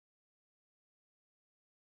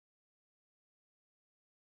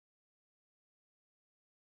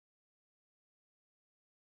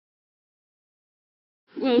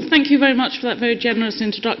Well, thank you very much for that very generous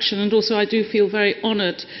introduction, and also I do feel very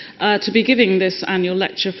honoured to be giving this annual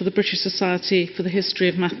lecture for the British Society for the History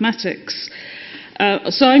of Mathematics.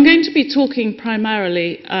 So I'm going to be talking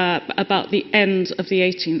primarily about the end of the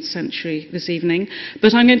 18th century this evening,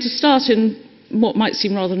 but I'm going to start in what might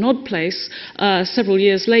seem rather an odd place, several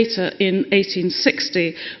years later in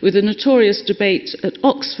 1860, with a notorious debate at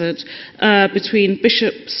Oxford between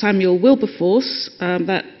Bishop Samuel Wilberforce,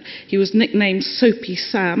 that he was nicknamed Soapy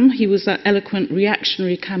Sam. He was that eloquent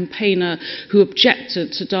reactionary campaigner who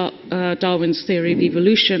objected to Darwin's theory of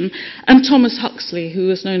evolution, and Thomas Huxley, who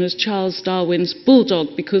was known as Charles Darwin's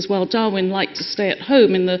bulldog, because while Darwin liked to stay at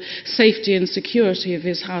home in the safety and security of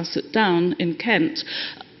his house at Down in Kent,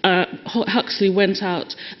 Huxley went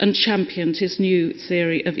out and championed his new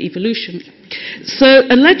theory of evolution. So,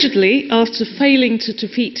 allegedly, after failing to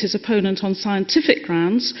defeat his opponent on scientific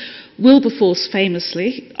grounds, Wilberforce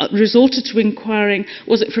famously resorted to inquiring,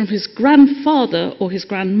 was it from his grandfather or his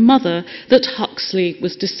grandmother that Huxley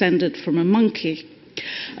was descended from a monkey?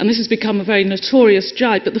 And this has become a very notorious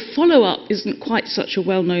jibe, but the follow-up isn't quite such a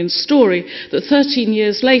well-known story, that 13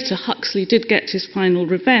 years later Huxley did get his final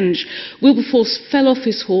revenge. Wilberforce fell off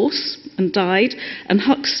his horse and died, and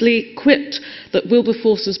Huxley quipped that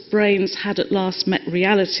Wilberforce's brains had at last met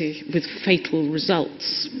reality, with fatal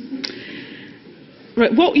results.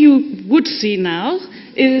 Right, what you would see now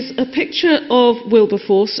is a picture of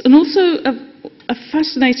Wilberforce, and also a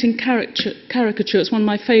fascinating caricature, it's one of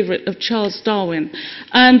my favourite, of Charles Darwin.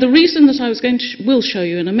 And the reason that I will show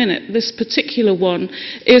you in a minute, this particular one,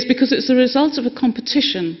 is because it's the result of a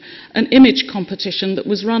competition, an image competition that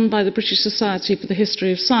was run by the British Society for the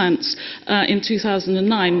History of Science in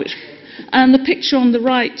 2009, and the picture on the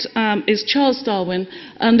right is Charles Darwin,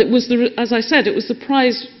 and it was, as I said, it was the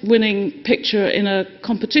prize-winning picture in a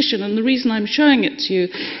competition. And the reason I'm showing it to you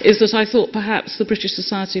is that I thought perhaps the British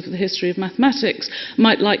Society for the History of Mathematics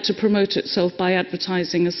might like to promote itself by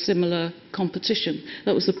advertising a similar competition.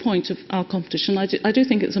 That was the point of our competition. I do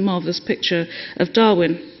think it's a marvellous picture of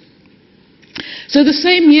Darwin. So the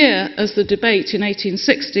same year as the debate in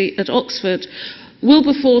 1860 at Oxford,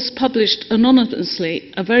 Wilberforce published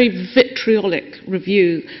anonymously a very vitriolic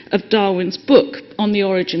review of Darwin's book on the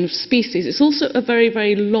origin of species. It's also a very,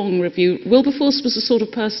 very long review. Wilberforce was the sort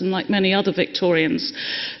of person, like many other Victorians,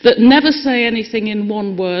 that never say anything in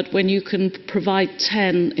one word when you can provide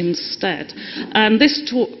 10 instead. And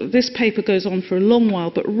this paper goes on for a long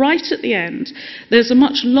while, but right at the end, there's a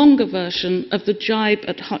much longer version of the jibe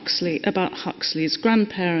at Huxley about Huxley's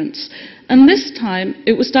grandparents. And this time,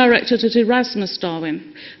 it was directed at Erasmus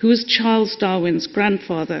Darwin, who was Charles Darwin's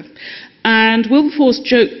grandfather. And Wilberforce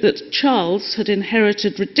joked that Charles had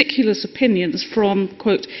inherited ridiculous opinions from,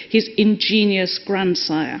 quote, his ingenious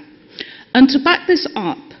grandsire. And to back this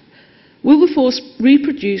up, Wilberforce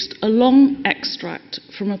reproduced a long extract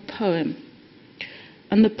from a poem.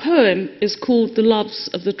 And the poem is called The Loves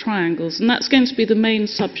of the Triangles, and that's going to be the main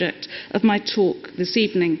subject of my talk this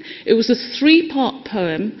evening. It was a three-part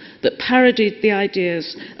poem that parodied the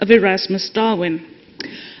ideas of Erasmus Darwin.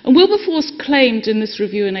 And Wilberforce claimed in this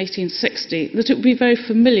review in 1860 that it would be very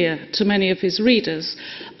familiar to many of his readers.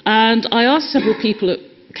 And I asked several people at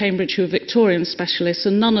Cambridge who are Victorian specialists,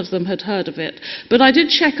 and none of them had heard of it. But I did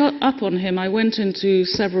check up on him. I went into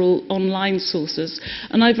several online sources,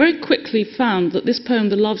 and I very quickly found that this poem,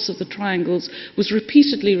 The Loves of the Triangles, was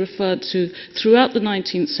repeatedly referred to throughout the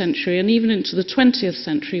 19th century and even into the 20th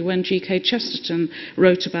century when G.K. Chesterton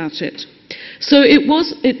wrote about it. So it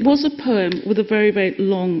was a poem with a very, very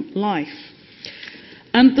long life.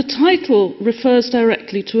 And the title refers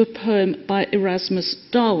directly to a poem by Erasmus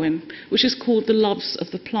Darwin, which is called The Loves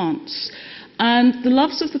of the Plants. And The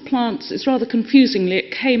Loves of the Plants, is rather confusingly,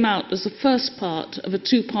 it came out as the first part of a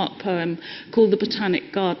two-part poem called The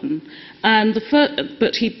Botanic Garden. And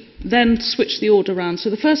but he then switched the order around.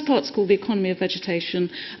 So the first part's called The Economy of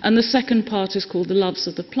Vegetation, and the second part is called The Loves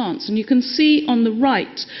of the Plants. And you can see on the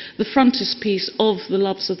right the frontispiece of The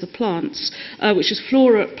Loves of the Plants, which is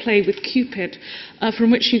Flora at play with Cupid,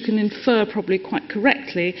 from which you can infer, probably quite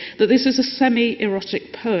correctly, that this is a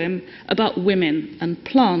semi-erotic poem about women and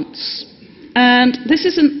plants. And this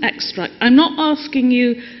is an extract. I'm not asking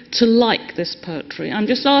you to like this poetry. I'm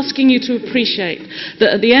just asking you to appreciate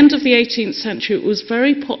that at the end of the 18th century it was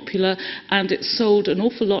very popular, and it sold an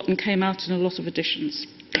awful lot and came out in a lot of editions.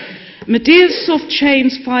 Medea's soft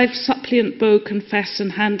chains 5 suppliant bow confess,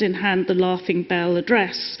 and hand in hand the laughing bell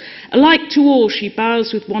address. Alike to all she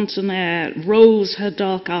bows with wanton air, rolls her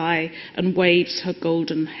dark eye and waves her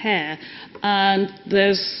golden hair. And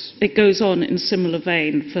it goes on in similar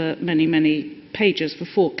vein for many, many pages, for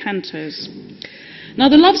 4 cantos. Now,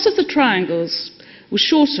 The Loves of the Triangles was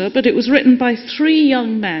shorter, but it was written by 3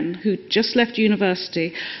 young men who'd just left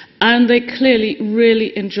university, and they clearly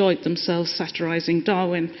really enjoyed themselves satirising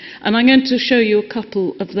Darwin. And I'm going to show you a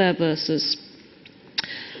couple of their verses.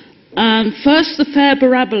 First the fair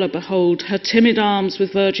Parabola behold, her timid arms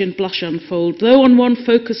with virgin blush unfold, though on one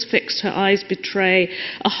focus fixed her eyes betray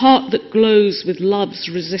a heart that glows with love's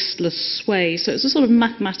resistless sway. So it's a sort of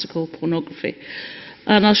mathematical pornography.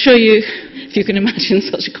 And I'll show you, if you can imagine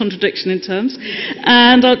such a contradiction in terms.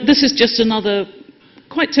 And this is just another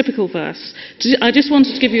quite typical verse. I just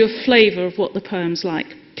wanted to give you a flavour of what the poem's like.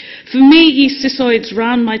 For me, ye cissoids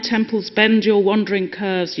round my temples bend your wandering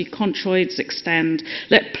curves, ye conchoids extend.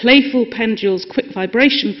 Let playful pendules quick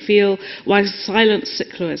vibration feel, while silent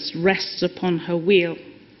cycloist rests upon her wheel.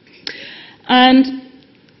 And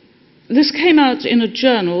this came out in a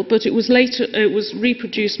journal, but it was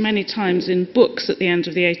reproduced many times in books at the end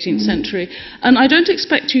of the 18th century. And I don't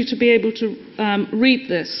expect you to be able to read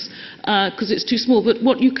this because it's too small. But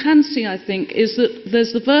what you can see, I think, is that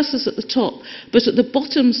there's the verses at the top, but at the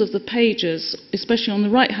bottoms of the pages, especially on the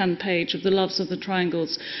right-hand page of the Loves of the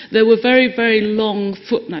Triangles, there were very, very long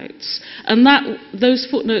footnotes. And those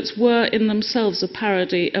footnotes were in themselves a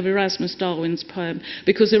parody of Erasmus Darwin's poem,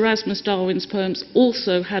 because Erasmus Darwin's poems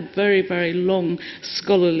also had very, very long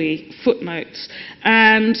scholarly footnotes.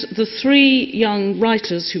 And the 3 young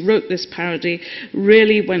writers who wrote this parody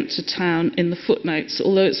really went to town in the footnotes,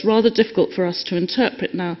 although it's rather difficult for us to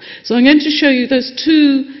interpret now. So I'm going to show you those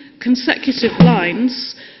 2 consecutive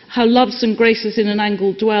lines, how loves and graces in an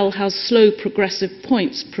angle dwell, how slow progressive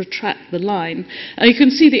points protract the line. You can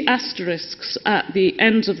see the asterisks at the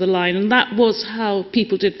end of the line, and that was how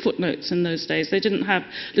people did footnotes in those days. They didn't have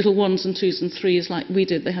little 1s and 2s and 3s like we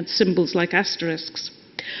did. They had symbols like asterisks.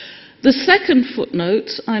 The second footnote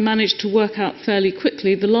I managed to work out fairly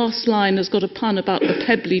quickly. The last line has got a pun about the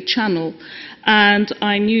Pebbly Channel, and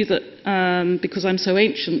I knew that, because I'm so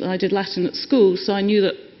ancient, that I did Latin at school, so I knew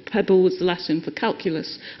that pebble was the Latin for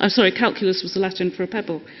calculus. Calculus was the Latin for a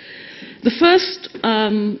pebble. The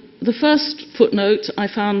first footnote I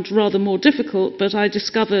found rather more difficult, but I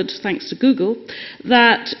discovered, thanks to Google,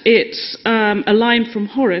 that it's a line from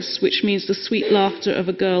Horace, which means the sweet laughter of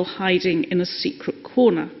a girl hiding in a secret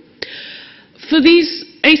corner. For these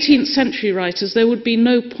 18th century writers, there would be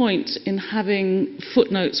no point in having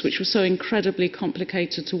footnotes which were so incredibly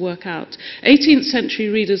complicated to work out. 18th century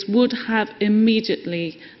readers would have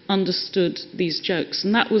immediately understood these jokes,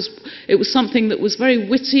 and it was something that was very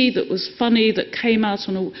witty, that was funny, that came out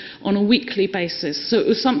on a weekly basis. So it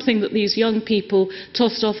was something that these young people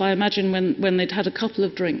tossed off, I imagine, when they'd had a couple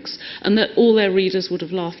of drinks, and that all their readers would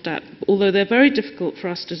have laughed at, although they're very difficult for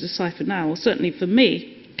us to decipher now, or certainly for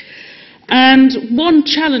me. And one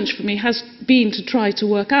challenge for me has been to try to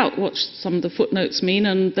work out what some of the footnotes mean,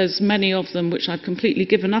 and there's many of them which I've completely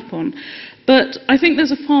given up on. But I think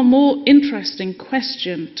there's a far more interesting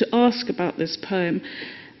question to ask about this poem,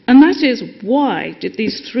 and that is, why did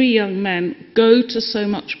these 3 young men go to so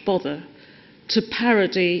much bother to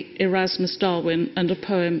parody Erasmus Darwin and a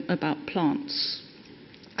poem about plants?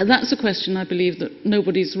 And that's a question I believe that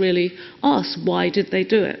nobody's really asked. Why did they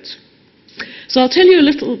do it? So I'll tell you a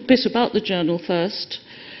little bit about the journal first.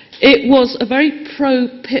 It was a very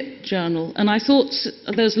pro-Pitt journal, and I thought,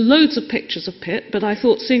 there's loads of pictures of Pitt, but I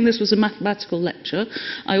thought, seeing this was a mathematical lecture,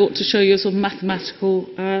 I ought to show you a sort of mathematical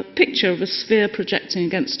picture of a sphere projecting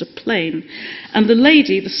against a plane. And the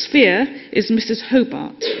lady, the sphere, is Mrs.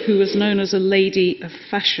 Hobart, who was known as a lady of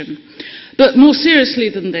fashion. But more seriously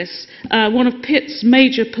than this, one of Pitt's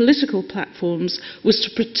major political platforms was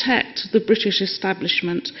to protect the British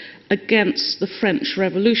establishment against the French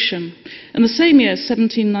Revolution. In the same year,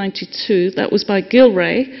 1792, that was by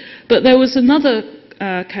Gilray, but there was another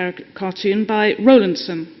cartoon by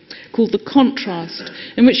Rowlandson called The Contrast,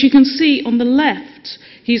 in which you can see on the left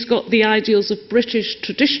he's got the ideals of British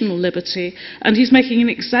traditional liberty, and he's making an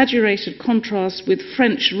exaggerated contrast with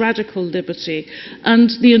French radical liberty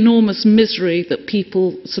and the enormous misery that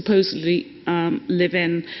people supposedly are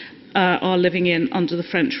living in under the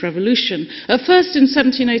French Revolution. At first, in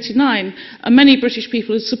 1789, many British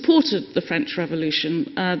people had supported the French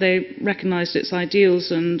Revolution. They recognised its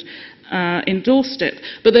ideals and endorsed it.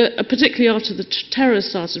 But particularly after the terror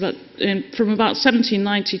started, from about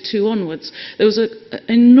 1792 onwards, there was an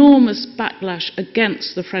enormous backlash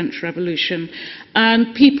against the French Revolution.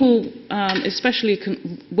 And people, especially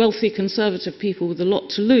wealthy conservative people with a lot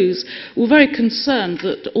to lose, were very concerned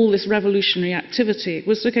that all this revolutionary activity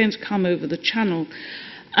was going to come over the Channel.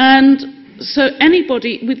 And so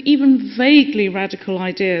anybody with even vaguely radical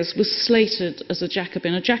ideas was slated as a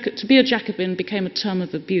Jacobin. To be a Jacobin became a term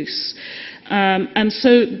of abuse. And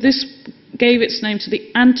so this gave its name to the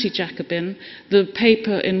Anti-Jacobin, the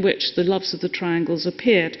paper in which the Loves of the Triangles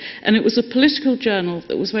appeared. And it was a political journal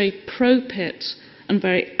that was very pro-Pitt and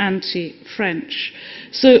very anti-French.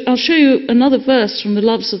 So I'll show you another verse from the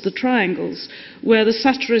Loves of the Triangles, where the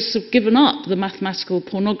satirists have given up the mathematical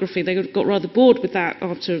pornography. They got rather bored with that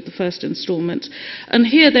after the first instalment. And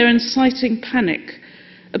here they're inciting panic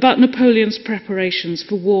about Napoleon's preparations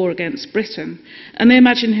for war against Britain, and they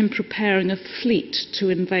imagine him preparing a fleet to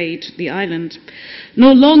invade the island.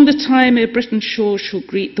 Nor long the time ere Britain's shores shall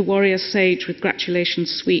greet the warrior sage with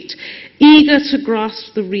gratulations sweet, eager to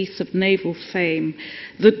grasp the wreath of naval fame,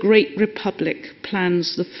 the great republic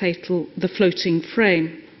plans the floating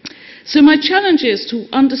frame. So my challenge is to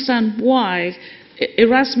understand why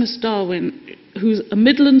Erasmus Darwin, who's a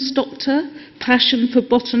Midlands doctor, passion for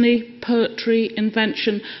botany, poetry,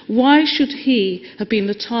 invention, why should he have been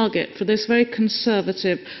the target for this very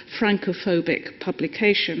conservative, francophobic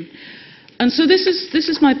publication? And so this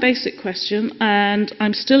is my basic question, and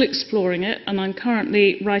I'm still exploring it, and I'm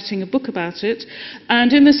currently writing a book about it.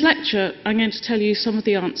 And in this lecture, I'm going to tell you some of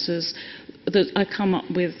the answers that I come up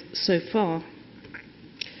with so far.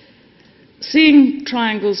 Seeing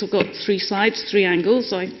triangles have got three sides, three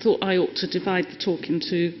angles, I thought I ought to divide the talk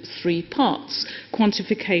into three parts: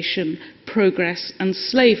 quantification, progress, and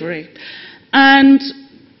slavery. And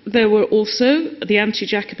there were also the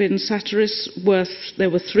anti-Jacobin satirists, there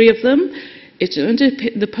were three of them.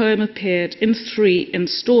 The poem appeared in 3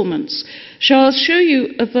 instalments. Shall I show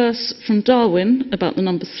you a verse from Darwin about the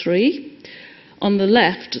number 3? On the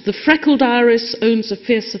left, the freckled iris owns a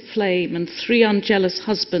fiercer flame, and 3 unjealous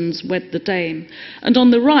husbands wed the dame. And on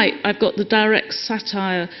the right, I've got the direct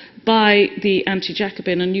satire by the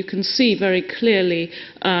anti-Jacobin, and you can see very clearly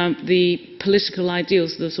the political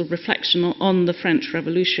ideals, the sort of reflection on the French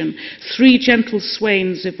Revolution. 3 gentle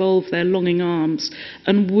swains evolve their longing arms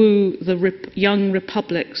and woo the young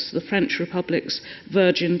republics, the French republic's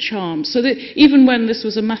virgin charms. So that even when this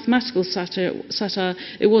was a mathematical satire,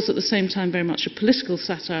 it was at the same time very much a political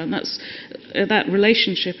satire, and that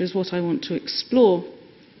relationship is what I want to explore.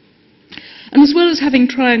 And as well as having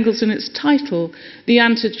triangles in its title, the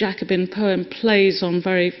anti-Jacobin poem plays on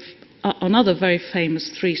other very famous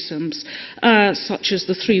threesomes, such as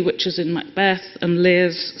the 3 witches in Macbeth and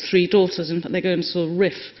Lear's 3 daughters. In fact, they go into sort of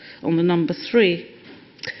riff on the number 3.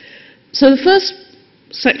 So the first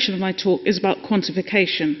section of my talk is about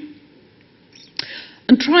quantification.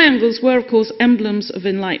 And triangles were, of course, emblems of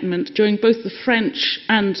enlightenment during both the French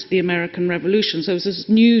and the American Revolution. So it was this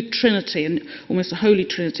new trinity, and almost a holy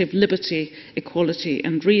trinity of liberty, equality,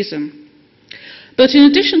 and reason. But in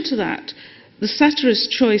addition to that, the satirist's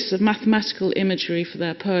choice of mathematical imagery for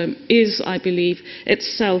their poem is, I believe,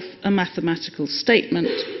 itself a mathematical statement.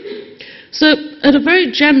 So at a very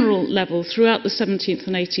general level, throughout the 17th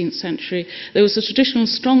and 18th century, there was a traditional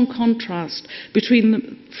strong contrast between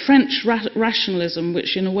the French rationalism,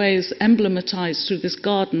 which in a way is emblematized through this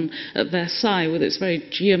garden at Versailles with its very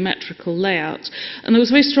geometrical layout. And there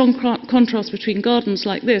was a very strong contrast between gardens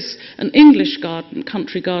like this and English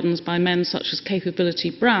country gardens by men such as Capability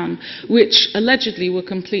Brown, which allegedly were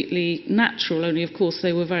completely natural, only of course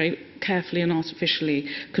they were very carefully and artificially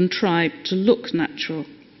contrived to look natural.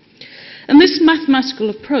 And this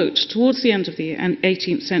mathematical approach towards the end of the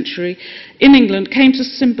 18th century in England came to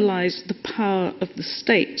symbolize the power of the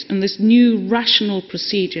state and this new rational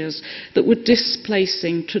procedures that were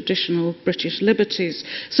displacing traditional British liberties.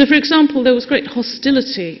 So, for example, there was great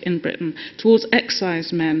hostility in Britain towards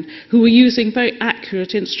excisemen who were using very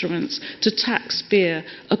accurate instruments to tax beer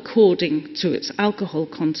according to its alcohol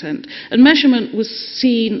content. And measurement was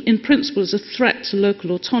seen in principle as a threat to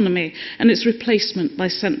local autonomy and its replacement by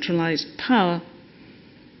centralized power.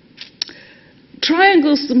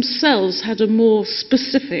 Triangles themselves had a more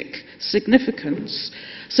specific significance.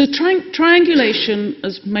 So triangulation,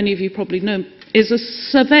 as many of you probably know, is a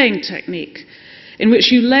surveying technique in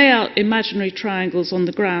which you lay out imaginary triangles on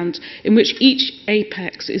the ground in which each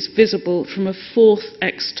apex is visible from a 4th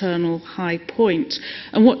external high point.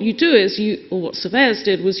 And what you do is, or what surveyors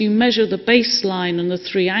did, was you measure the baseline and the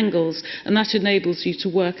 3 angles, and that enables you to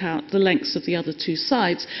work out the lengths of the other 2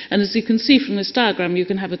 sides. And as you can see from this diagram, you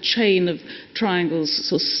can have a chain of triangles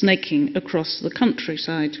sort of snaking across the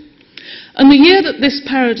countryside. And the year that this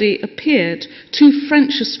parody appeared, 2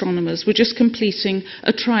 French astronomers were just completing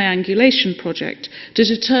a triangulation project to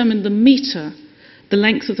determine the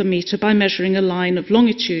length of the meter by measuring a line of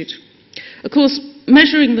longitude. Of course,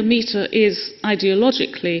 measuring the metre is,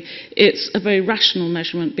 ideologically, it's a very rational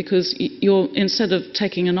measurement, because you're, instead of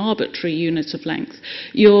taking an arbitrary unit of length,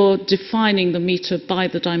 you're defining the metre by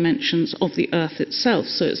the dimensions of the Earth itself.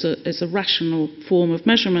 So it's a rational form of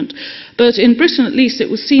measurement. But in Britain, at least, it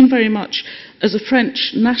was seen very much as a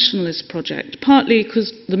French nationalist project, partly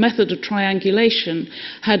because the method of triangulation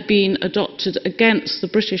had been adopted against the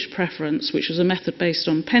British preference, which was a method based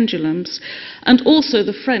on pendulums, and also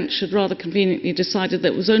the French had rather conveniently decided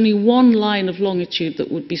there was only one line of longitude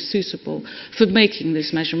that would be suitable for making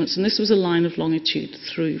these measurements, and this was a line of longitude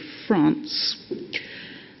through France.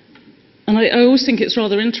 And I always think it's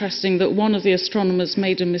rather interesting that one of the astronomers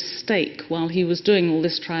made a mistake while he was doing all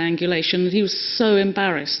this triangulation, and he was so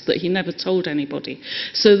embarrassed that he never told anybody.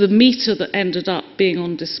 So the metre that ended up being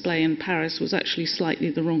on display in Paris was actually slightly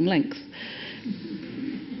the wrong length.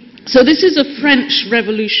 So this is a French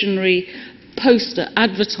revolutionary poster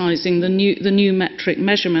advertising the new metric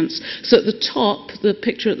measurements. So at the top, the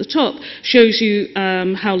picture at the top shows you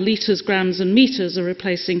how litres, grams and metres are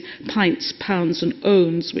replacing pints, pounds and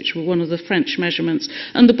ounces, which were one of the French measurements.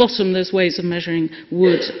 And the bottom, there's ways of measuring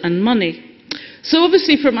wood and money. So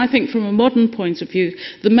obviously, I think from a modern point of view,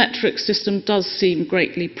 the metric system does seem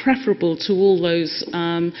greatly preferable to all those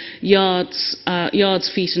yards,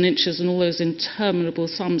 feet and inches, and all those interminable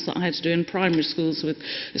sums that I had to do in primary school with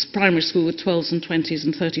 12s and 20s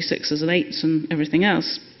and 36s and 8s and everything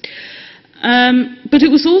else. But it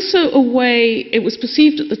was also a way, it was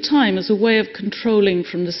perceived at the time as a way of controlling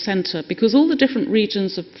from the centre, because all the different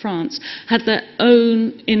regions of France had their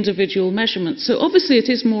own individual measurements. So obviously it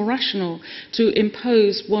is more rational to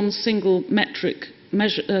impose one single metric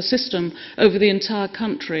system over the entire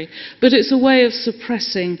country, but it's a way of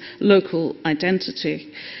suppressing local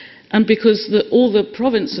identity. And because all the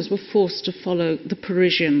provinces were forced to follow the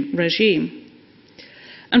Parisian regime.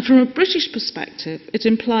 And from a British perspective, it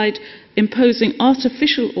implied imposing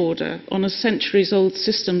artificial order on a centuries-old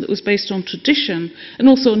system that was based on tradition and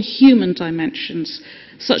also on human dimensions,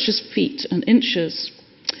 such as feet and inches.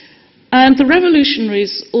 And the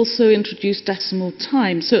revolutionaries also introduced decimal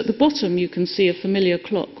time. So at the bottom, you can see a familiar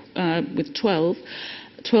clock with 12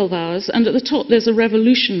 hours, and at the top, there's a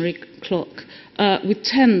revolutionary clock with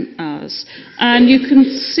 10 hours. And you can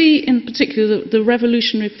see in particular the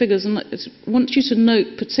revolutionary figures, and I want you to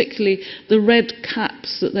note particularly the red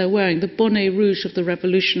caps that they're wearing, the bonnet rouge of the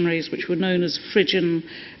revolutionaries, which were known as Phrygian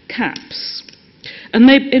caps. And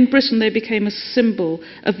in Britain, they became a symbol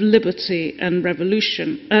of liberty and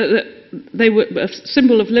revolution. They were a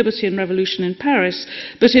symbol of liberty and revolution in Paris,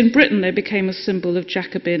 but in Britain, they became a symbol of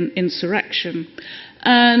Jacobin insurrection.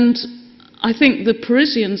 And I think the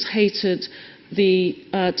Parisians hated the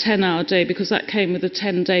 10-hour day because that came with a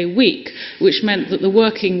 10-day week, which meant that the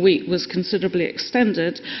working week was considerably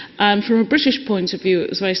extended. And from a British point of view, it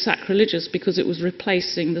was very sacrilegious because it was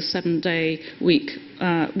replacing the 7-day week,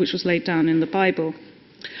 which was laid down in the Bible.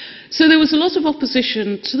 So there was a lot of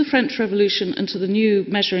opposition to the French Revolution and to the new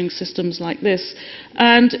measuring systems like this.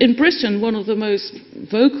 And in Britain, one of the most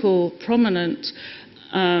vocal, prominent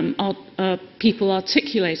people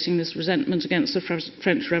articulating this resentment against the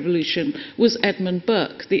French Revolution was Edmund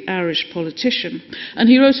Burke, the Irish politician. And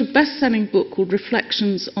he wrote a best-selling book called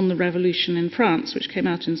Reflections on the Revolution in France, which came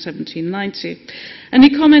out in 1790. And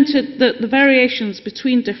he commented that the variations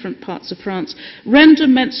between different parts of France render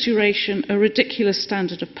mensuration a ridiculous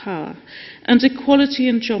standard of power, and equality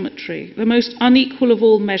in geometry, the most unequal of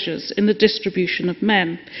all measures in the distribution of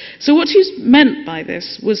men. So what he meant by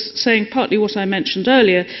this was saying partly what I mentioned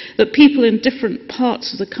earlier, that people in different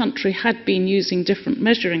parts of the country had been using different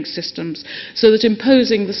measuring systems, so that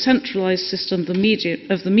imposing the centralised system of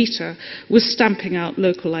the metre was stamping out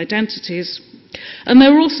local identities. And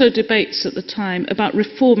there were also debates at the time about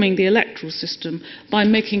reforming the electoral system by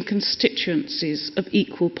making constituencies of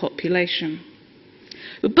equal population.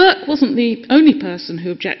 But Burke wasn't the only person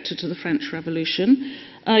who objected to the French Revolution.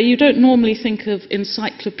 You don't normally think of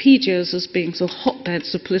encyclopedias as being sort of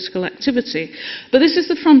hotbeds of political activity, but this is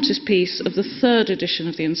the frontispiece of the 3rd edition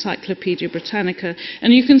of the Encyclopaedia Britannica,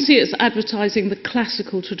 and you can see it's advertising the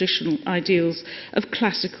classical traditional ideals of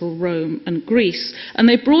classical Rome and Greece. And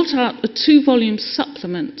they brought out a 2-volume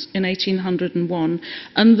supplement in 1801,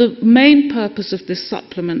 and the main purpose of this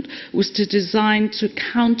supplement was design to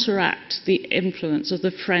counteract the influence of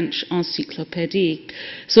the French Encyclopédie.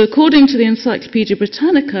 So according to the Encyclopaedia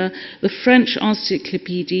Britannica, the French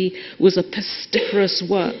Encyclopédie was a pestiferous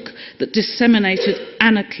work that disseminated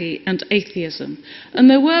anarchy and atheism. And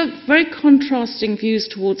there were very contrasting views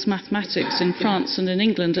towards mathematics in France and in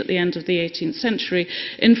England at the end of the 18th century.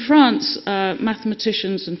 In France,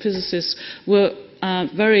 mathematicians and physicists were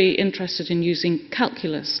very interested in using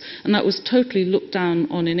calculus, and that was totally looked down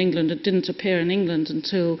on in England. It didn't appear in England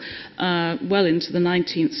until well into the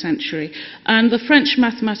 19th century. And the French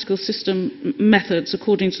mathematical system methods,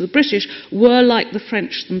 according to the British, were like the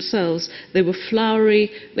French themselves. They were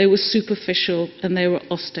flowery, they were superficial, and they were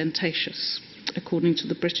ostentatious, according to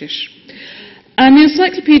the British. And the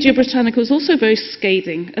Encyclopaedia Britannica was also very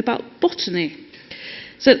scathing about botany.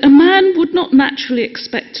 So a man would not naturally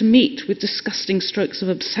expect to meet with disgusting strokes of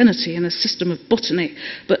obscenity in a system of botany,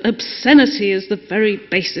 but obscenity is the very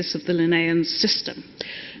basis of the Linnaean system.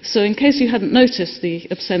 So in case you hadn't noticed the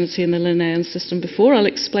obscenity in the Linnaean system before, I'll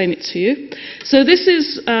explain it to you. So this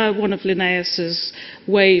is one of Linnaeus's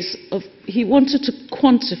ways of, he wanted to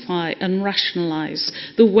quantify and rationalize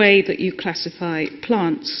the way that you classify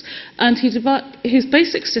plants. And his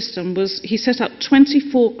basic system was, he set up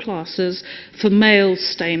 24 classes for male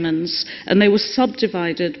stamens, and they were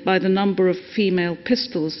subdivided by the number of female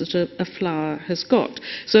pistils that a flower has got.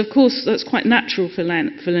 So of course that's quite natural for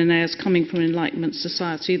Linnaeus, coming from an Enlightenment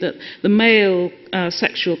society, that the male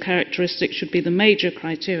sexual characteristics should be the major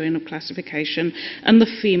criterion of classification, and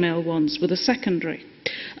the female ones were the secondary.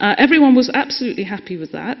 Everyone was absolutely happy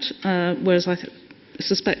with that, whereas I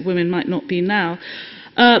suspect women might not be now.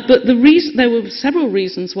 But there were several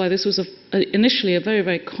reasons why this was initially a very,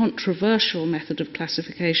 very controversial method of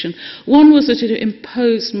classification. One was that it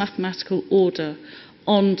imposed mathematical order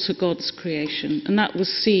onto God's creation, and that was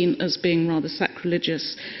seen as being rather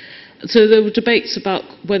sacrilegious. So there were debates about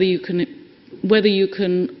whether you can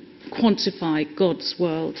quantify God's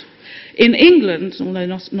world. In England, although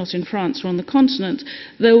not in France or on the continent,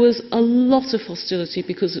 there was a lot of hostility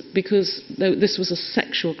because this was a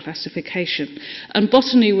sexual classification. And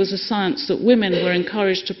botany was a science that women were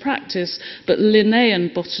encouraged to practice, but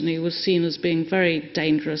Linnaean botany was seen as being very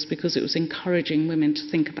dangerous because it was encouraging women to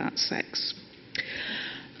think about sex.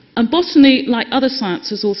 And botany, like other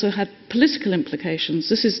sciences, also had political implications.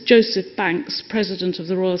 This is Joseph Banks, president of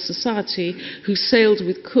the Royal Society, who sailed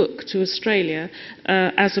with Cook to Australia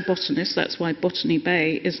as a botanist. That's why Botany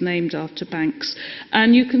Bay is named after Banks.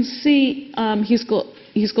 And you can see he's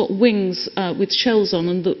got wings with shells on,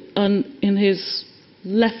 and in his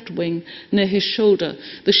left wing, near his shoulder,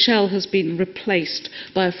 the shell has been replaced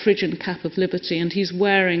by a Phrygian cap of liberty, and he's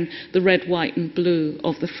wearing the red, white and blue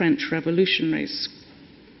of the French revolutionaries.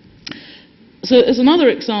 So as another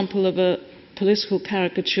example of a political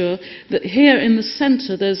caricature, that here in the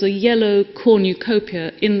centre there's a yellow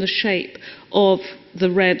cornucopia in the shape of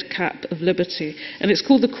the red cap of liberty, and it's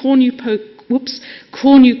called the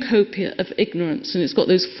cornucopia of ignorance, and it's got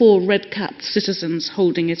those 4 red-capped citizens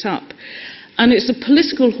holding it up. And it's a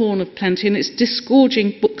political horn of plenty, and it's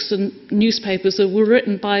disgorging books and newspapers that were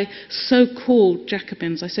written by so-called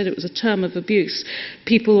Jacobins. I said it was a term of abuse.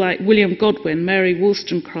 People like William Godwin, Mary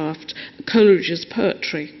Wollstonecraft, Coleridge's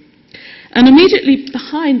poetry. And immediately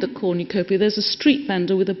behind the cornucopia, there's a street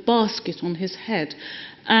vendor with a basket on his head.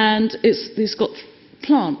 And he's got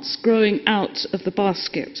plants growing out of the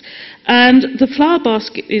basket. And the flower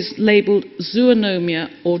basket is labelled zoonomia,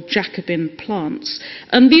 or Jacobin plants.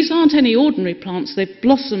 And these aren't any ordinary plants. They've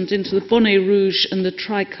blossomed into the bonnet rouge and the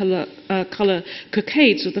tricolour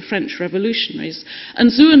cockades of the French revolutionaries. And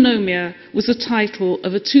zoonomia was the title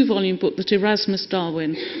of a 2-volume book that Erasmus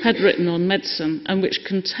Darwin had written on medicine, and which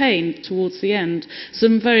contained, towards the end,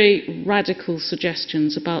 some very radical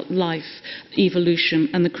suggestions about life, evolution,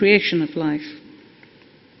 and the creation of life.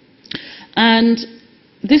 And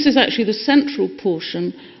this is actually the central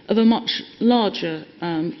portion of a much larger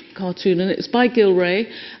cartoon, and it's by Gilray,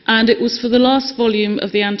 and it was for the last volume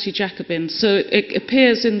of the Anti-Jacobin, so it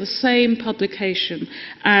appears in the same publication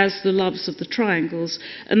as The Loves of the Triangles,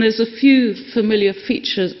 and there's a few familiar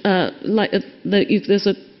features, there's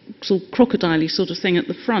a sort of crocodile-y sort of thing at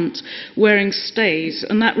the front, wearing stays,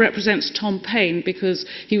 and that represents Tom Paine because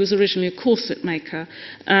he was originally a corset maker,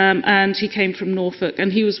 and he came from Norfolk,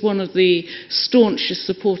 and he was one of the staunchest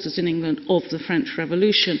supporters in England of the French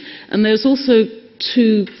Revolution. And there's also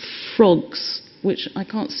 2 frogs, which I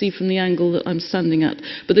can't see from the angle that I'm standing at,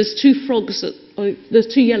 but there's 2 frogs there's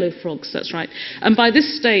 2 yellow frogs, that's right. And by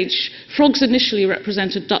this stage, frogs initially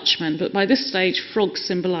represented Dutchmen, but by this stage, frogs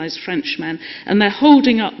symbolise Frenchmen. And they're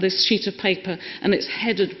holding up this sheet of paper, and it's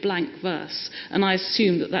headed blank verse. And I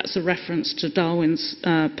assume that that's a reference to Darwin's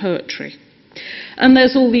poetry. And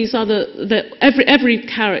there's all these other, every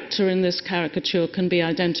character in this caricature can be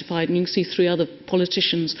identified, and you can see 3 other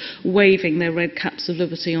politicians waving their red caps of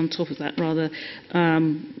liberty on top of that rather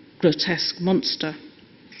grotesque monster.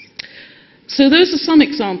 So those are some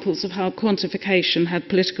examples of how quantification had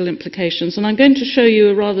political implications, and I'm going to show you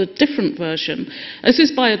a rather different version. This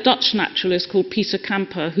is by a Dutch naturalist called Peter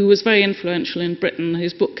Camper, who was very influential in Britain.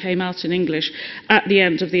 His book came out in English at the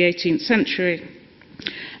end of the 18th century.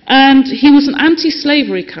 And he was an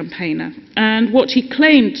anti-slavery campaigner, and what he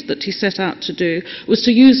claimed that he set out to do was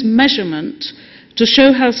to use measurement to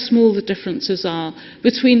show how small the differences are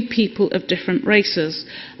between people of different races.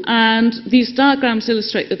 And these diagrams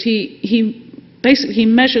illustrate that he basically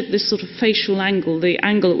measured this sort of facial angle, the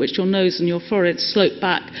angle at which your nose and your forehead slope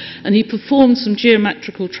back, and he performed some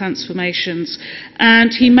geometrical transformations,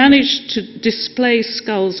 and he managed to display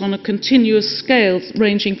skulls on a continuous scale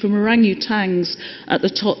ranging from orangutans at the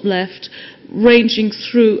top left, ranging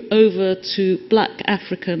through over to black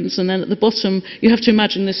Africans, and then at the bottom you have to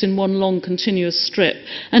imagine this in one long continuous strip,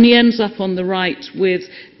 and he ends up on the right with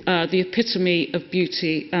the epitome of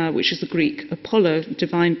beauty, which is the Greek Apollo,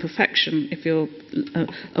 divine perfection, if you're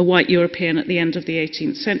a white European at the end of the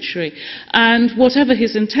 18th century. And whatever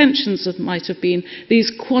his intentions might have been,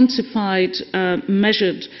 these quantified,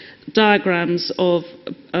 measured diagrams of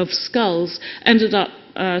skulls ended up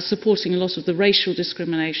supporting a lot of the racial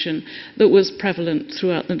discrimination that was prevalent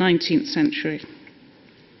throughout the 19th century.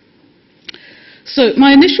 So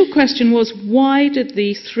my initial question was, why did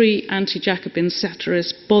the three anti-Jacobin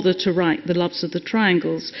satirists bother to write The Loves of the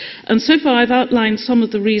Triangles? And so far I've outlined some of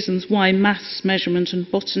the reasons why maths, measurement and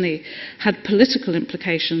botany had political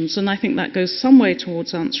implications, and I think that goes some way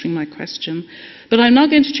towards answering my question. But I'm now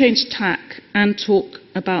going to change tack and talk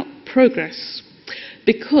about progress.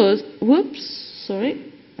 Because, whoops,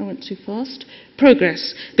 sorry, I went too fast.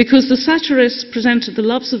 Progress, because the satirists presented The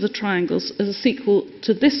Loves of the Triangles as a sequel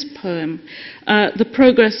to this poem, The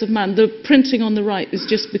Progress of Man. The printing on the right is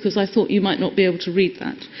just because I thought you might not be able to read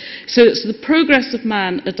that. So it's The Progress of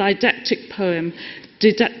Man, a didactic poem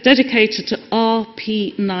dedicated to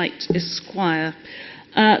R.P. Knight, Esquire.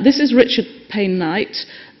 This is Richard Payne Knight.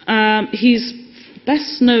 He's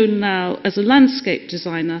best known now as a landscape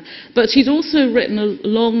designer, but he'd also written a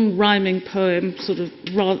long rhyming poem, sort of,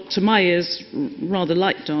 to my ears, rather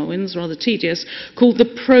like Darwin's, rather tedious, called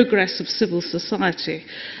The Progress of Civil Society,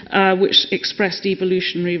 which expressed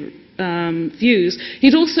evolutionary views.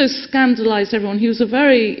 He'd also scandalized everyone. He was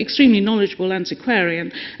a extremely knowledgeable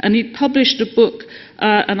antiquarian, and he'd published a book,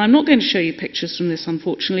 and I'm not going to show you pictures from this,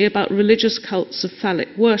 unfortunately, about religious cults of phallic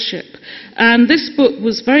worship. And this book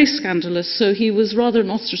was very scandalous, so he was rather an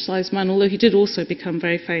ostracized man, although he did also become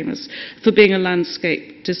very famous for being a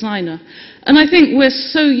landscape designer. And I think we're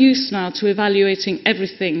so used now to evaluating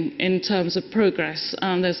everything in terms of progress.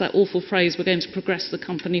 There's that awful phrase, we're going to progress the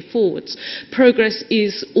company forwards. Progress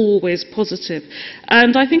is always positive.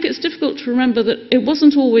 And I think it's difficult to remember that it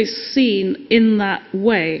wasn't always seen in that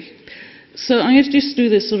way. So I'm going to just do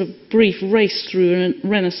this sort of brief race through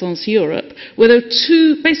Renaissance Europe, where there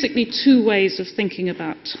are basically two ways of thinking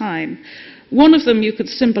about time. One of them you could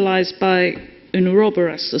symbolize by an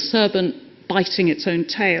Ouroboros, a serpent biting its own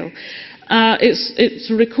tail. It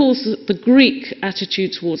recalls the Greek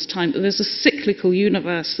attitude towards time, that there's a cyclical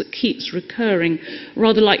universe that keeps recurring,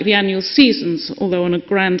 rather like the annual seasons, although on a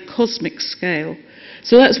grand cosmic scale.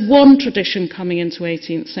 So that's one tradition coming into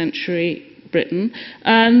 18th century Britain.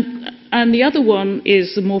 And the other one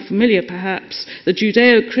is the more familiar, perhaps, the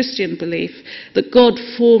Judeo-Christian belief that God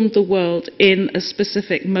formed the world in a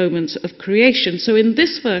specific moment of creation. So in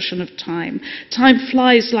this version of time, time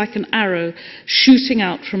flies like an arrow shooting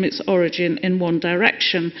out from its origin in one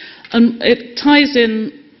direction. And it ties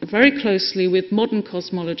in very closely with modern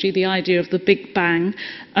cosmology. The idea of the Big Bang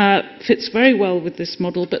fits very well with this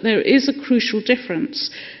model, but there is a crucial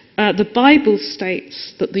difference. The Bible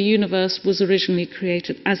states that the universe was originally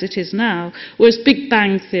created as it is now, whereas Big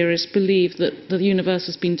Bang theorists believe that the universe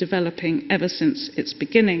has been developing ever since its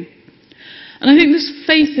beginning. And I think this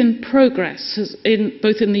faith in progress,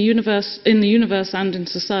 both in the universe and in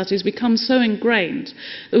society, has become so ingrained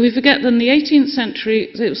that we forget that in the 18th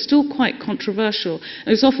century it was still quite controversial.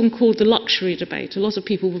 It was often called the luxury debate. A lot of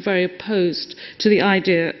people were very opposed to the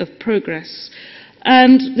idea of progress.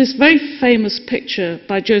 And this very famous picture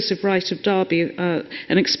by Joseph Wright of Derby,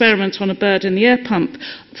 an experiment on a bird in the air pump,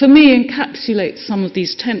 for me encapsulates some of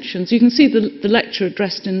these tensions. You can see the lecturer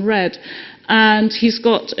dressed in red, and he's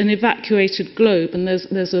got an evacuated globe, and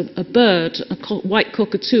there's a bird, a white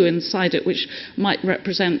cockatoo inside it, which might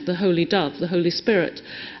represent the Holy Dove, the Holy Spirit.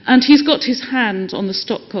 And he's got his hand on the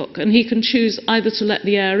stopcock, and he can choose either to let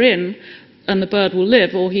the air in, and the bird will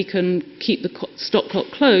live, or he can keep the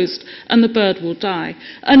stopcock closed and the bird will die.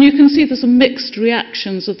 And you can see there's some mixed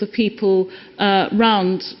reactions of the people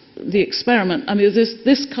round the experiment. I mean, there's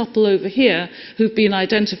this couple over here who've been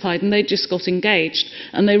identified, and they just got engaged,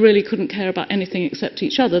 and they really couldn't care about anything except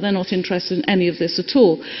each other. They're not interested in any of this at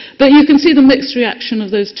all. But you can see the mixed reaction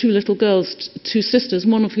of those two little girls, two sisters,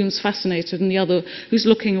 one of whom's fascinated and the other who's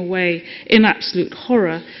looking away in absolute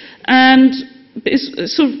horror. And it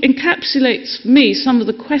sort of encapsulates for me some of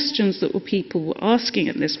the questions that people were asking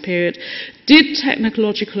at this period. Did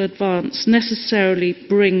technological advance necessarily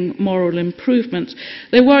bring moral improvement?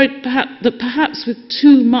 They worried that perhaps with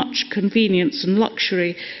too much convenience and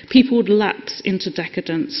luxury, people would lapse into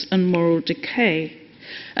decadence and moral decay.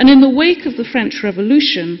 And in the wake of the French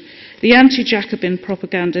Revolution, the anti-Jacobin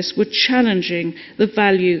propagandists were challenging the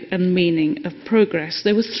value and meaning of progress.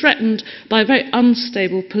 They were threatened by a very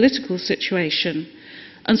unstable political situation.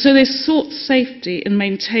 And so they sought safety in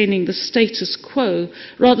maintaining the status quo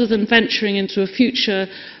rather than venturing into a future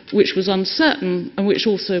which was uncertain and which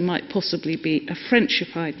also might possibly be a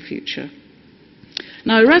Frenchified future.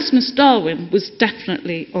 Now, Erasmus Darwin was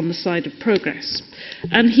definitely on the side of progress,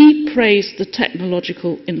 and he praised the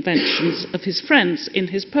technological inventions of his friends in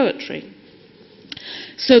his poetry.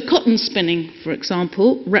 So cotton spinning, for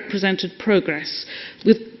example, represented progress.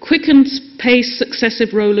 With quickened pace,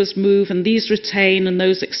 successive rollers move, and these retain, and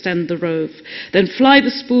those extend the rove. Then fly the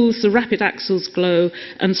spools, the rapid axles glow,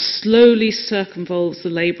 and slowly circumvolves the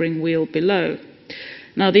labouring wheel below.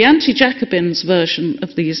 Now, the anti-Jacobins version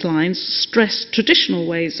of these lines stressed traditional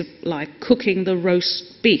ways of life, cooking the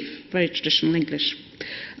roast beef, very traditional English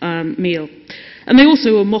meal. And they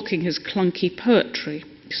also were mocking his clunky poetry.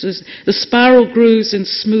 So the spiral grooves in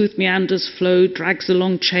smooth meanders flow, drags a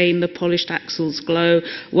long chain, the polished axles glow,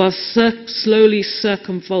 while slowly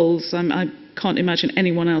circumvolves, I can't imagine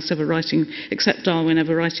anyone else ever writing, except Darwin,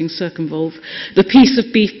 ever writing circumvolve. The piece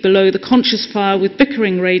of beef below, the conscious fire with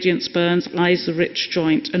bickering radiance burns, eyes the rich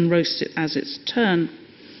joint and roasts it as its turn.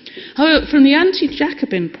 However, from the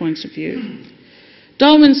anti-Jacobin point of view,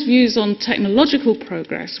 Darwin's views on technological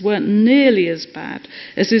progress weren't nearly as bad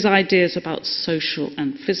as his ideas about social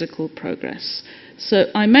and physical progress. So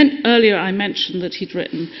earlier I mentioned that he'd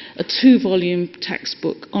written a 2-volume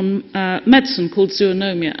textbook on medicine called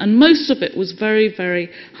Zoonomia, and most of it was very, very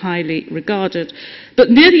highly regarded.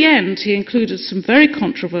 But near the end, he included some very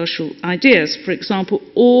controversial ideas. For example,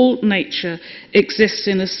 all nature exists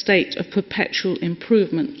in a state of perpetual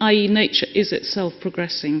improvement, i.e. nature is itself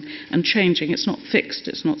progressing and changing. It's not fixed,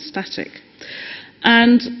 it's not static.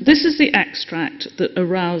 And this is the extract that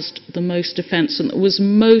aroused the most defence and that was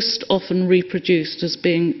most often reproduced as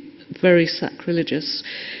being very sacrilegious.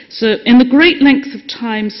 So, in the great length of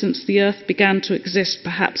time since the Earth began to exist,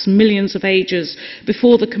 perhaps millions of ages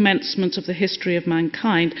before the commencement of the history of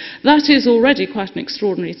mankind, that is already quite an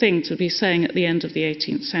extraordinary thing to be saying at the end of the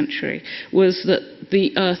 18th century, was that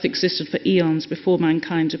the Earth existed for eons before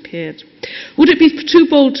mankind appeared. Would it be too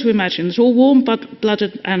bold to imagine that all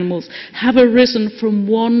warm-blooded animals have arisen from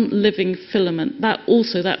one living filament?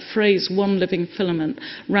 That phrase, one living filament,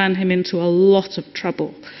 ran him into a lot of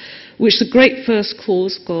trouble, which the great first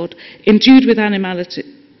cause, God, endued with animality,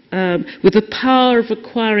 with the power of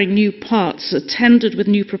acquiring new parts, attended with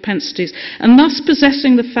new propensities, and thus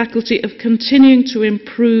possessing the faculty of continuing to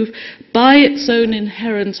improve by its own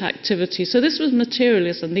inherent activity. So this was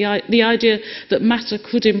materialism, the idea that matter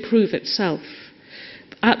could improve itself.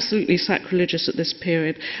 Absolutely sacrilegious at this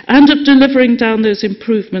period, and of delivering down those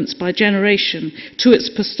improvements by generation to its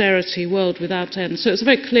posterity, world without end. So it's a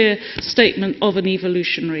very clear statement of an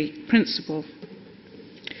evolutionary principle.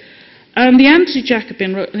 And the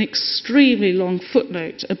anti-Jacobin wrote an extremely long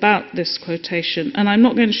footnote about this quotation, and I'm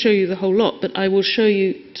not going to show you the whole lot, but I will show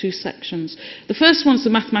you 2 sections. The first one's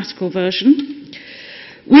the mathematical version.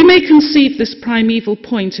 We may conceive this primeval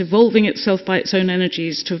point evolving itself by its own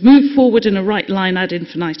energies to move forward in a right line ad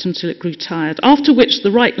infinitum until it grew tired, after which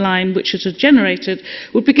the right line which it had generated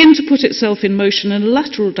would begin to put itself in motion in a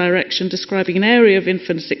lateral direction, describing an area of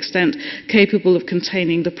infinite extent capable of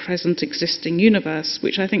containing the present existing universe,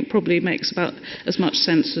 which I think probably makes about as much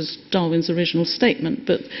sense as Darwin's original statement,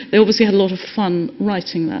 but they obviously had a lot of fun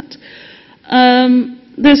writing that.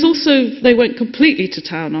 There's also, they went completely to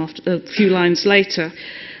town after a few lines later.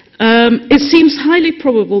 It seems highly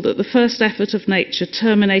probable that the first effort of nature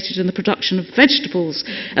terminated in the production of vegetables,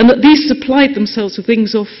 and that these supplied themselves with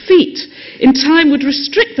wings or feet, in time would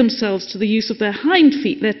restrict themselves to the use of their hind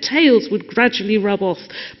feet. Their tails would gradually rub off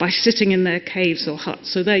by sitting in their caves or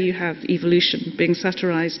huts. So there you have evolution being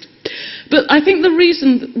satirized. But I think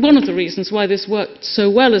one of the reasons why this worked so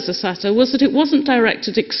well as a satire was that it wasn't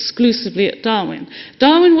directed exclusively at Darwin.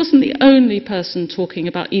 Darwin wasn't the only person talking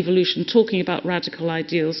about evolution, talking about radical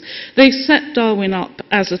ideals. They set Darwin up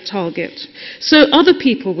as a target. So other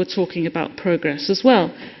people were talking about progress as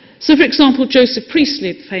well. So, for example, Joseph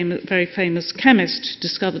Priestley, the very famous chemist,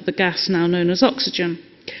 discovered the gas now known as oxygen.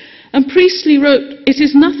 And Priestley wrote, "It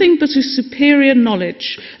is nothing but a superior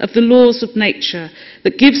knowledge of the laws of nature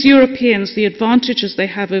that gives Europeans the advantages they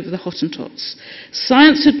have over the Hottentots.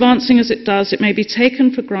 Science advancing as it does, it may be taken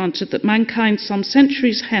for granted that mankind some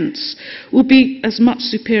centuries hence will be as much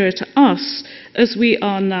superior to us as we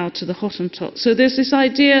are now to the Hottentots." So there's this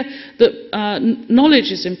idea that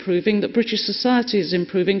knowledge is improving, that British society is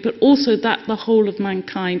improving, but also that the whole of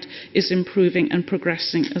mankind is improving and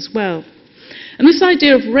progressing as well. And this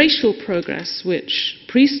idea of racial progress, which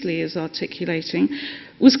Priestley is articulating,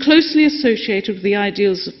 was closely associated with the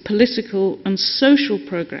ideals of political and social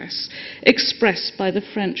progress expressed by the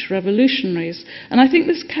French revolutionaries. And I think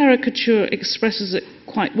this caricature expresses it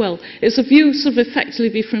quite well. It's a view sort of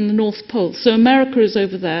effectively from the North Pole. So America is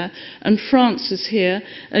over there and France is here.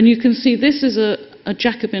 And you can see this is a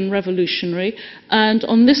Jacobin revolutionary. And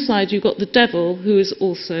on this side you've got the devil, who is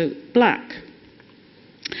also black.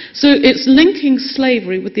 So it's linking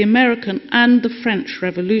slavery with the American and the French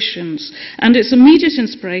revolutions, and its immediate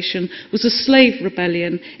inspiration was a slave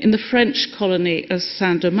rebellion in the French colony of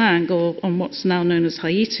Saint-Domingue, or on what's now known as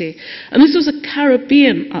Haiti. And this was a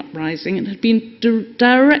Caribbean uprising and had been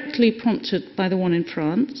directly prompted by the one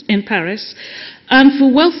in Paris. And for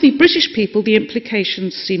wealthy British people, the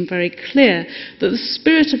implications seem very clear, that the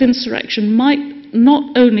spirit of insurrection might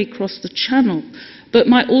not only cross the Channel, but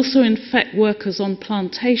might also infect workers on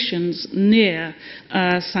plantations near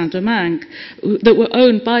Saint-Domingue that were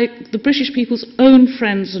owned by the British people's own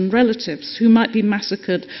friends and relatives, who might be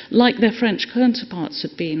massacred like their French counterparts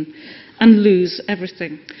had been, and lose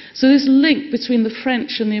everything. So this link between the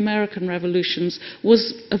French and the American revolutions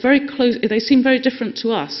was a very close. They seem very different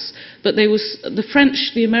to us, but the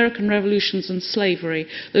French, the American revolutions, and slavery.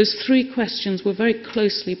 Those three questions were very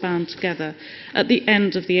closely bound together at the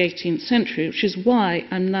end of the 18th century, which is why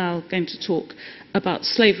I'm now going to talk about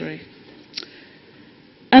slavery.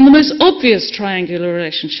 And the most obvious triangular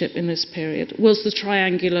relationship in this period was the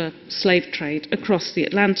triangular slave trade across the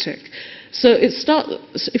Atlantic. So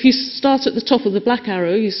if you start at the top of the black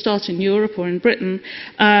arrow, you start in Europe or in Britain.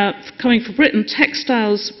 Coming from Britain,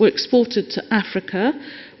 textiles were exported to Africa,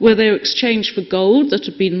 where they were exchanged for gold that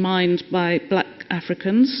had been mined by black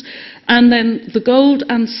Africans. And then the gold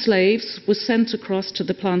and slaves were sent across to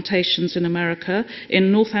the plantations in America,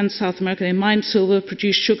 in North and South America. They mined silver,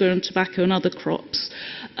 produced sugar and tobacco and other crops,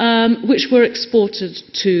 which were exported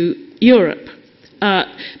to Europe.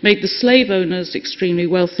 Made the slave owners extremely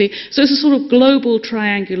wealthy. So it's a sort of global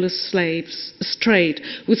triangular trade,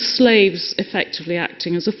 with slaves effectively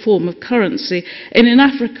acting as a form of currency. And in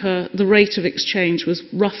Africa, the rate of exchange was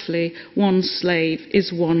roughly 1 slave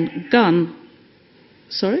is 1 gun.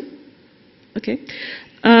 Sorry? Okay.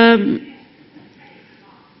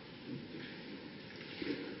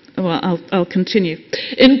 Well, I'll continue.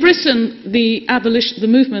 In Britain, the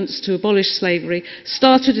movements to abolish slavery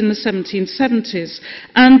started in the 1770s,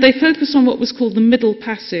 and they focused on what was called the Middle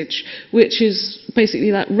Passage, which is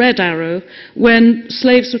basically that red arrow, when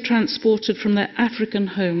slaves were transported from their African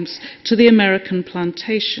homes to the American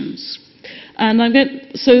plantations. And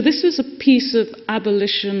so this was a piece of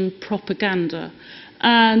abolition propaganda.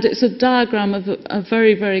 And it's a diagram of a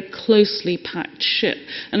very, very closely packed ship.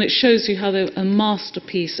 And it shows you how they're a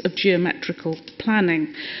masterpiece of geometrical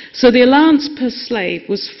planning. So the allowance per slave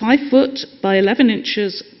was 5 foot by 11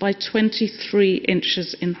 inches by 23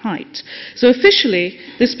 inches in height. So officially,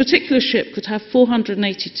 this particular ship could have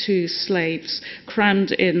 482 slaves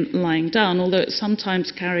crammed in lying down, although it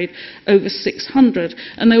sometimes carried over 600.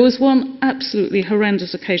 And there was one absolutely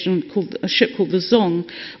horrendous occasion, a ship called the Zong,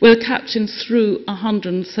 where the captain threw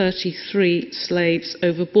 133 slaves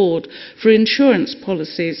overboard for insurance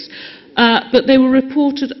policies. But they were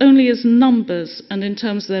reported only as numbers and in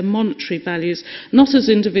terms of their monetary values, not as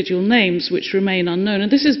individual names, which remain unknown.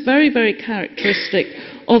 And this is very, very characteristic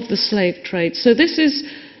of the slave trade. So this is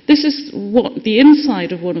what the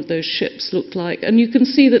inside of one of those ships looked like. And you can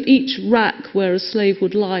see that each rack where a slave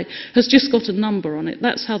would lie has just got a number on it.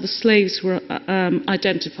 That's how the slaves were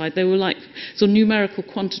identified. They were like sort of numerical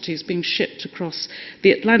quantities being shipped across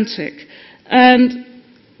the Atlantic. And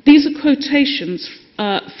these are quotations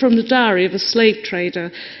from the diary of a slave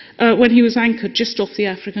trader when he was anchored just off the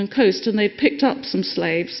African coast, and they'd picked up some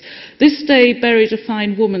slaves. This day buried a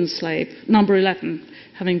fine woman slave, number 11.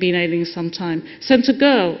 having been ailing some time, sent a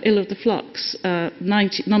girl ill of the flux,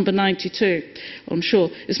 number 92, on shore.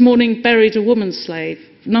 This morning buried a woman slave,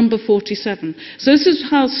 number 47. So this is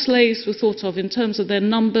how slaves were thought of in terms of their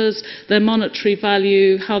numbers, their monetary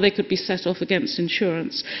value, how they could be set off against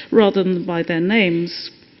insurance, rather than by their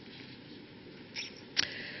names.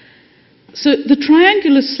 So the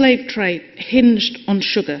triangular slave trade hinged on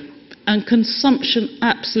sugar, and consumption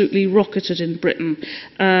absolutely rocketed in Britain.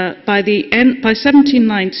 By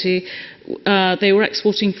 1790, they were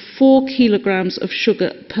exporting 4 kilograms of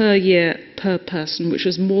sugar per year per person, which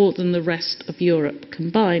was more than the rest of Europe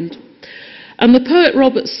combined. And the poet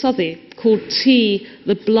Robert Southey called tea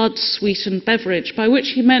the blood-sweetened beverage, by which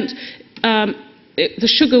he meant the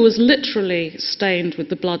sugar was literally stained with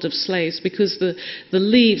the blood of slaves, because the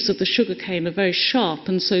leaves of the sugar cane are very sharp,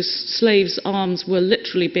 and so slaves' arms were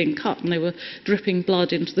literally being cut and they were dripping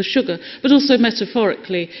blood into the sugar. But also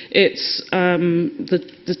metaphorically, it's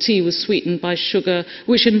the tea was sweetened by sugar,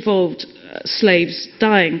 which involved slaves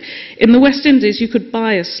dying. In the West Indies, you could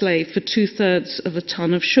buy a slave for 2/3 of a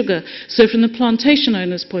ton of sugar. So from the plantation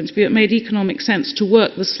owner's point of view, it made economic sense to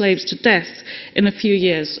work the slaves to death in a few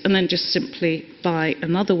years and then just simply buy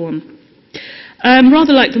another one.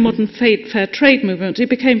 Rather like the modern fair trade movement, it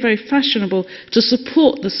became very fashionable to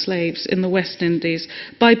support the slaves in the West Indies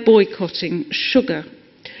by boycotting sugar.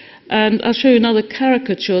 And I'll show you another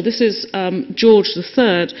caricature. This is George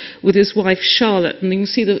III with his wife Charlotte, and you can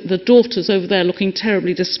see the daughters over there looking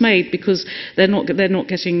terribly dismayed because they're not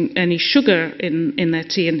getting any sugar in their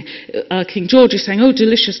tea. And King George is saying, "Oh,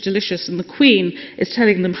 delicious, delicious," and the Queen is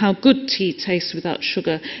telling them how good tea tastes without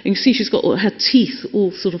sugar. And you can see she's got all her teeth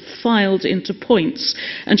all sort of filed into points,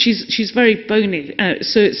 and she's very bony.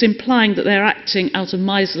 So it's implying that they're acting out of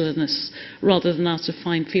miserliness rather than out of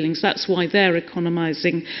fine feelings. That's why they're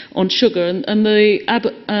economizing on sugar. And the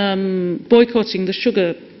boycotting the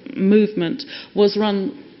sugar movement was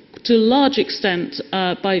run to a large extent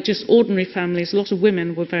by just ordinary families. A lot of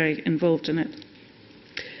women were very involved in it.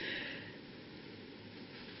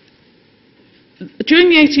 During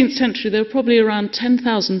the 18th century, there were probably around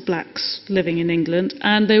 10,000 blacks living in England,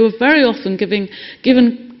 and they were very often given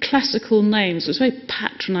classical names. It was very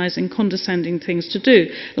patronising, condescending things to do,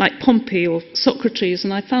 like Pompey or Socrates,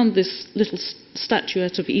 and I found this little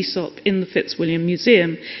statuette of Aesop in the Fitzwilliam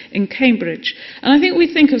Museum in Cambridge. And I think we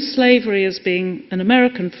think of slavery as being an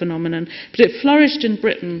American phenomenon, but it flourished in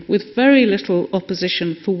Britain with very little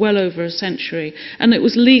opposition for well over a century, and it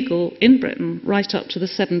was legal in Britain right up to the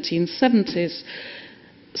 1770s.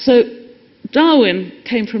 So Darwin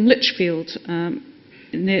came from Lichfield,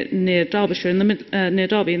 near Derbyshire, near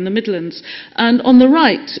Derby in the Midlands. And on the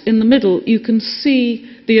right, in the middle, you can see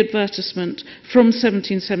the advertisement from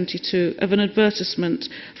 1772 of an advertisement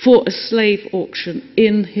for a slave auction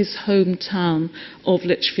in his hometown of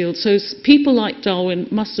Lichfield. So people like Darwin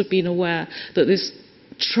must have been aware that this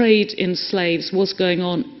trade in slaves was going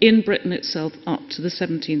on in Britain itself up to the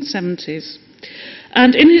 1770s.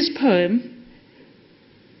 And in his poem,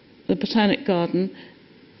 The Botanic Garden,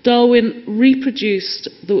 Darwin reproduced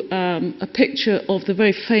a picture of the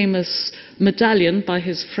very famous medallion by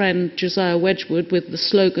his friend Josiah Wedgwood with the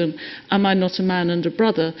slogan, "Am I not a man and a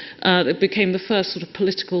brother?" It became the first sort of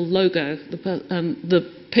political logo, the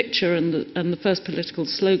picture and the first political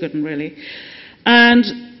slogan, really. And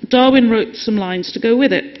Darwin wrote some lines to go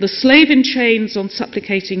with it. "The slave in chains on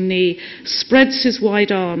supplicating knee spreads his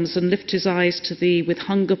wide arms and lifts his eyes to thee, with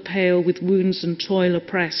hunger pale, with wounds and toil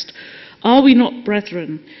oppressed. Are we not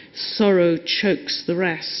brethren? Sorrow chokes the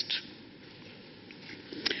rest."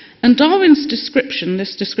 And Darwin's description,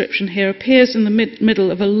 this description here, appears in the middle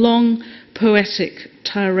of a long poetic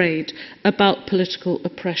tirade about political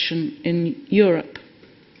oppression in Europe.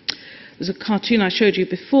 There's a cartoon I showed you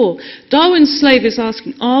before. Darwin's slave is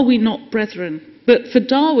asking, "Are we not brethren?" But for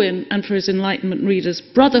Darwin and for his Enlightenment readers,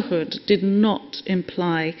 brotherhood did not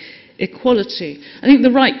imply equality. I think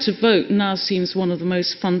the right to vote now seems one of the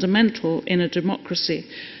most fundamental in a democracy.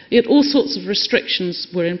 Yet all sorts of restrictions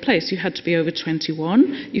were in place. You had to be over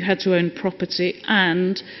 21, you had to own property,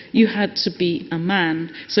 and you had to be a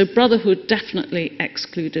man. So brotherhood definitely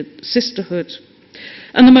excluded sisterhood.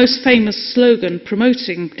 And the most famous slogan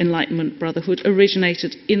promoting Enlightenment brotherhood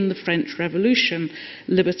originated in the French Revolution: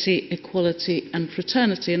 liberty, equality, and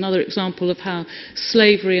fraternity. Another example of how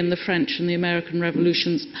slavery in the French and the American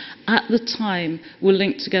revolutions at the time were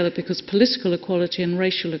linked together, because political equality and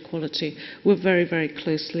racial equality were very, very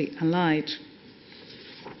closely allied.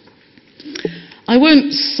 I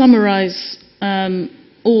won't summarize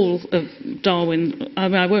all of Darwin. I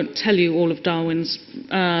mean, I won't tell you all of Darwin's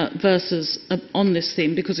verses on this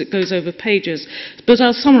theme because it goes over pages, but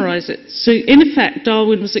I'll summarize it. So in effect,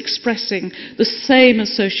 Darwin was expressing the same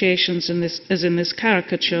associations as in this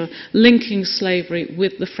caricature, linking slavery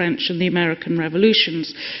with the French and the American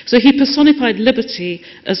revolutions. So he personified liberty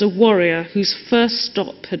as a warrior whose first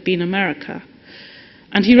stop had been America.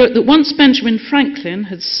 And he wrote that once Benjamin Franklin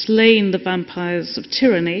had slain the vampires of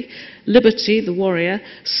tyranny, Liberty, the warrior,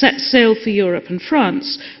 set sail for Europe and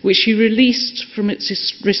France, which he released from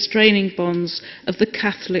its restraining bonds of the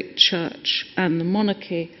Catholic Church and the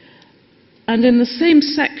monarchy. And in the same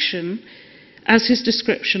section, as his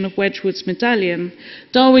description of Wedgwood's medallion,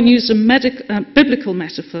 Darwin used a biblical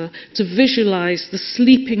metaphor to visualize the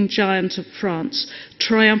sleeping giant of France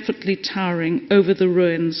triumphantly towering over the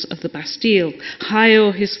ruins of the Bastille. High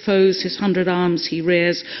o'er his foes his 100 arms he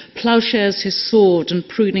rears, ploughshares his sword and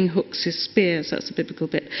pruning hooks his spears. That's a biblical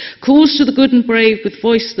bit. Calls to the good and brave with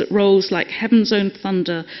voice that rolls like heaven's own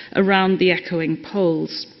thunder around the echoing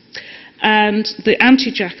poles. And the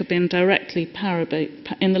anti-Jacobin directly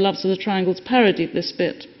in The Loves of the Triangles parodied this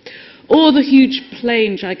bit. O'er the huge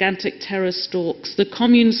plain gigantic terror stalks, the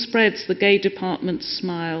commune spreads, the gay departments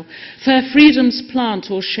smile. Fair freedom's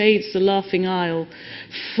plant o'ershades the laughing isle.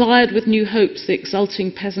 Fired with new hopes, the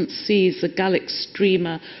exulting peasant sees the Gallic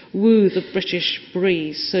streamer woo the British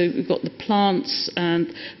breeze. So we've got the plants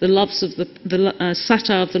and the loves of the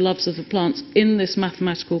satire of the loves of the plants in this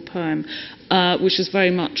mathematical poem, which is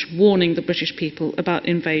very much warning the British people about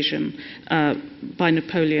invasion by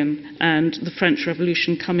Napoleon and the French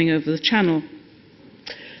Revolution coming over the Channel.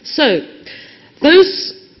 So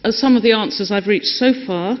those are some of the answers I've reached so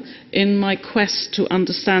far in my quest to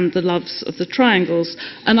understand the loves of the triangles.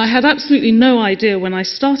 And I had absolutely no idea when I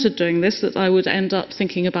started doing this that I would end up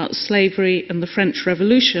thinking about slavery and the French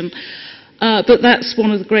Revolution. But that's one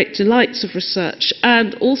of the great delights of research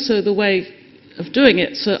and also the way of doing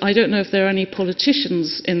it. So I don't know if there are any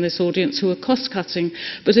politicians in this audience who are cost-cutting,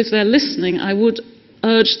 but if they're listening, I would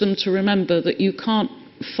urge them to remember that you can't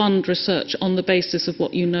fund research on the basis of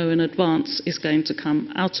what you know in advance is going to come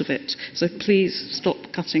out of it. So please stop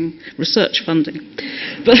cutting research funding.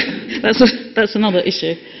 But that's another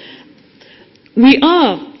issue. We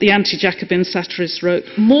are, the anti-Jacobin satirist wrote,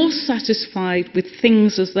 more satisfied with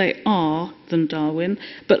things as they are than Darwin,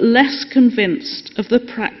 but less convinced of the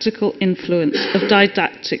practical influence of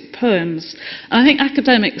didactic poems. I think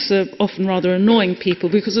academics are often rather annoying people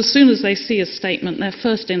because as soon as they see a statement, their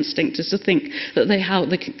first instinct is to think that how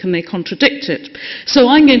can they contradict it. So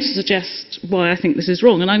I'm going to suggest why I think this is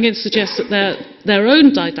wrong, and I'm going to suggest that their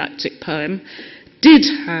own didactic poem did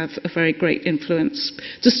have a very great influence.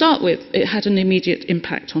 To start with, it had an immediate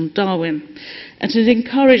impact on Darwin, and it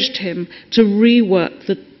encouraged him to rework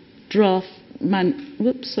the draft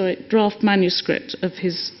manuscript of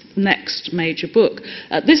his next major book.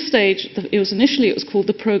 At this stage, initially it was called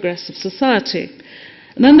The Progress of Society.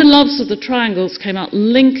 And then The Loves of the Triangles came out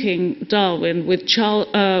linking Darwin with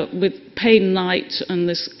Payne Knight and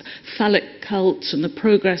this phallic cult and the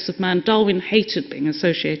progress of man. Darwin hated being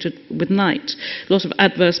associated with Knight. A lot of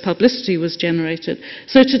adverse publicity was generated.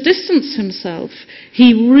 So to distance himself,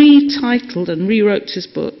 he retitled and rewrote his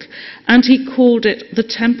book, and he called it The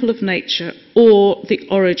Temple of Nature or The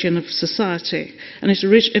Origin of Society. And it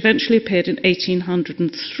eventually appeared in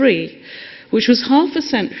 1803, which was half a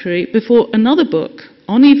century before another book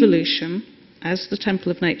on evolution, as The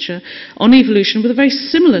Temple of Nature, on evolution with a very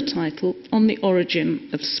similar title, On the Origin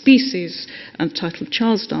of Species, and the title of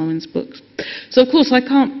Charles Darwin's book. So, of course, I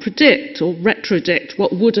can't predict or retrodict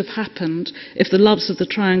what would have happened if The Loves of the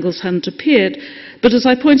Triangles hadn't appeared, but as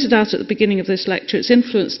I pointed out at the beginning of this lecture, its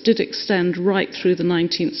influence did extend right through the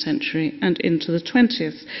 19th century and into the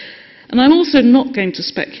 20th. And I'm also not going to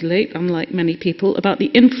speculate, unlike many people, about the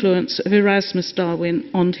influence of Erasmus Darwin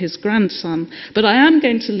on his grandson, but I am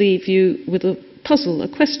going to leave you with a puzzle, a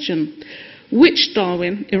question. Which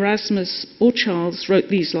Darwin, Erasmus or Charles, wrote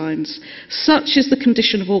these lines? Such is the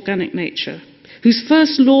condition of organic nature, whose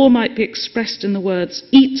first law might be expressed in the words,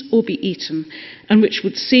 eat or be eaten, and which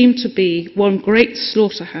would seem to be one great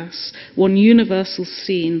slaughterhouse, one universal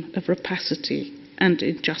scene of rapacity and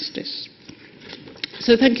injustice.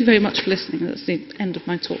 So thank you very much for listening. That's the end of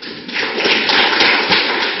my talk.